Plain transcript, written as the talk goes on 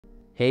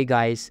Hey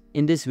guys,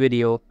 in this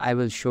video, I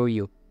will show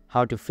you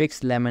how to fix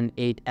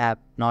Lemon8 app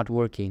not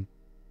working.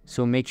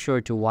 So make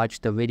sure to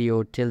watch the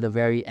video till the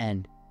very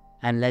end.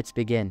 And let's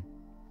begin.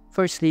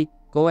 Firstly,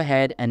 go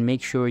ahead and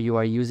make sure you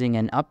are using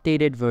an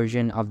updated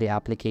version of the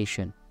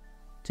application.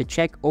 To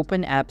check,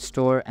 open App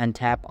Store and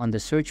tap on the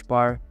search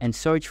bar and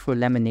search for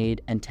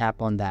Lemon8 and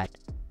tap on that.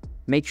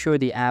 Make sure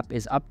the app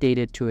is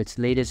updated to its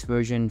latest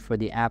version for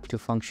the app to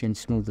function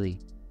smoothly.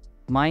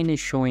 Mine is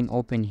showing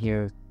open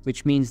here,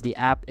 which means the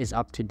app is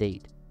up to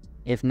date.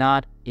 If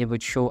not, it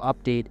would show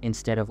update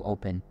instead of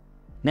open.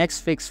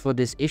 Next fix for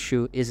this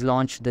issue is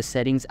launch the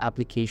settings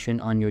application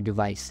on your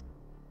device.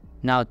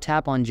 Now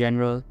tap on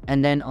General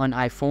and then on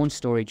iPhone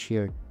storage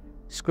here.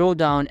 Scroll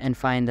down and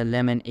find the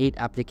Lemon8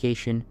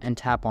 application and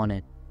tap on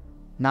it.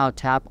 Now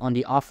tap on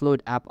the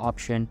offload app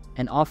option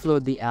and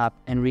offload the app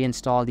and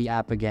reinstall the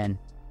app again,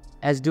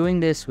 as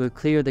doing this will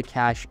clear the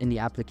cache in the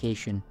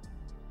application.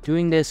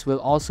 Doing this will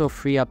also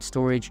free up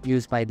storage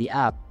used by the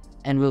app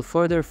and will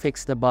further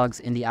fix the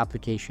bugs in the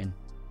application.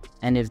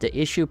 And if the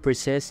issue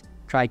persists,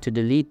 try to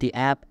delete the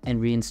app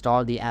and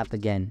reinstall the app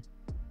again.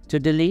 To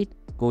delete,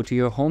 go to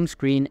your home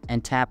screen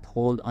and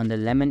hold on the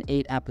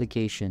Lemon8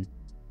 application.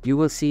 You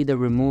will see the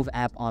remove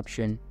app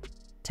option.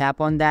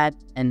 Tap on that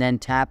and then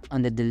tap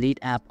on the delete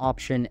app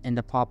option in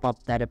the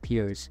pop-up that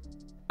appears.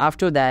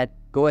 After that,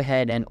 go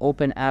ahead and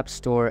open App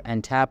Store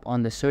and tap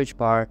on the search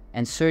bar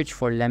and search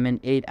for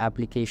Lemon8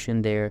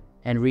 application there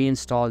and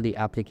reinstall the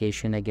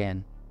application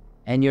again.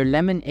 And your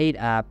Lemon8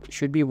 app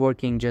should be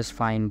working just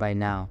fine by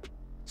now.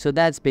 So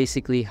that's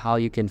basically how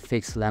you can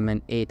fix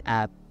Lemon8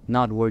 app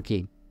not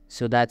working.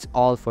 So that's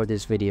all for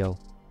this video.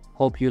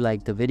 Hope you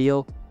liked the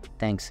video.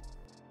 Thanks.